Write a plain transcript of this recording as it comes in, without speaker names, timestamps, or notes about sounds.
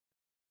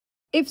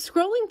If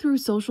scrolling through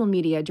social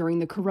media during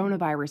the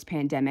coronavirus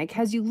pandemic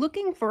has you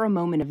looking for a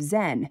moment of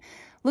zen,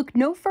 look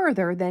no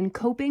further than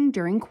coping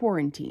during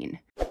quarantine.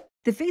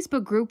 The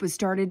Facebook group was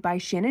started by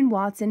Shannon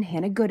Watts and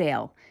Hannah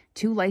Goodale,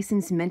 two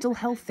licensed mental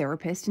health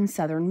therapists in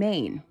southern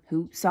Maine,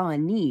 who saw a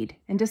need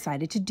and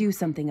decided to do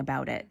something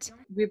about it.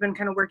 We've been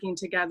kind of working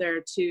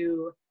together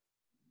to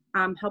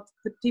help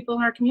the people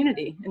in our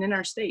community and in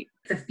our state.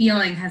 The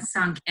feeling has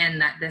sunk in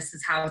that this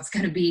is how it's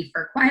going to be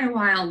for quite a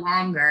while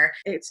longer.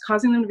 It's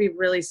causing them to be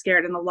really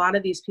scared, and a lot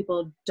of these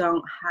people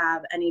don't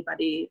have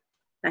anybody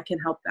that can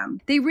help them.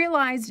 They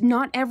realized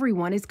not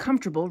everyone is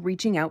comfortable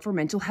reaching out for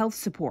mental health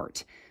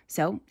support.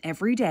 So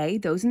every day,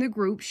 those in the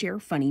group share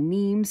funny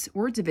memes,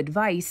 words of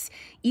advice,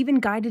 even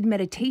guided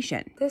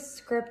meditation. This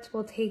script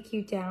will take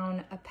you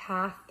down a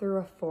path through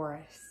a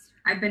forest.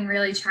 I've been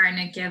really trying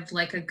to give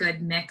like a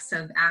good mix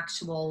of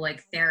actual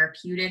like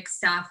therapeutic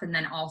stuff and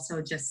then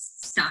also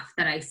just stuff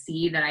that I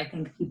see that I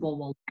think people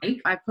will like.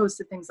 I've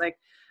posted things like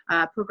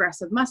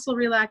progressive muscle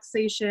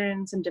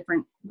relaxation, some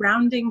different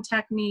grounding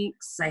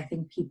techniques. I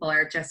think people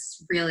are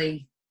just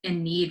really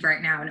in need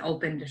right now and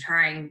open to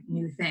trying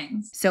new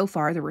things. So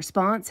far, the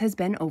response has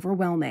been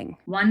overwhelming.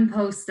 One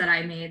post that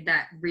I made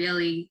that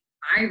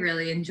I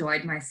really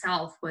enjoyed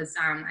myself was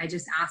I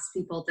just asked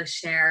people to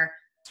share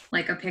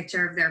like a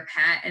picture of their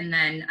pet, and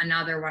then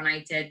another one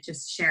I did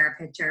just share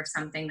a picture of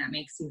something that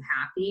makes you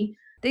happy.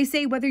 They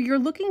say whether you're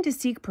looking to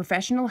seek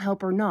professional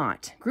help or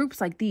not, groups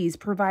like these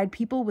provide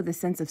people with a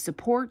sense of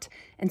support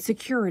and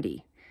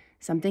security,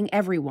 something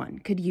everyone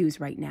could use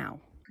right now.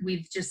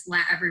 We've just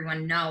let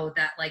everyone know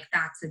that like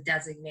that's a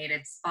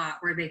designated spot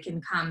where they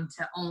can come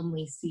to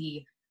only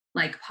see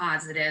like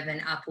positive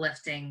and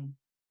uplifting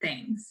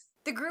things.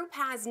 The group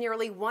has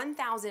nearly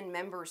 1,000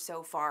 members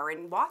so far,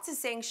 and Watts is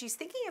saying she's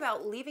thinking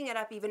about leaving it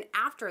up even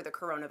after the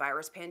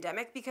coronavirus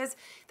pandemic because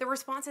the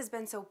response has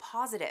been so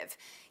positive.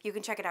 You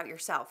can check it out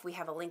yourself. We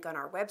have a link on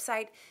our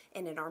website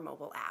and in our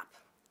mobile app.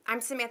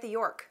 I'm Samantha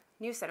York,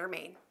 News Center,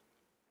 Maine.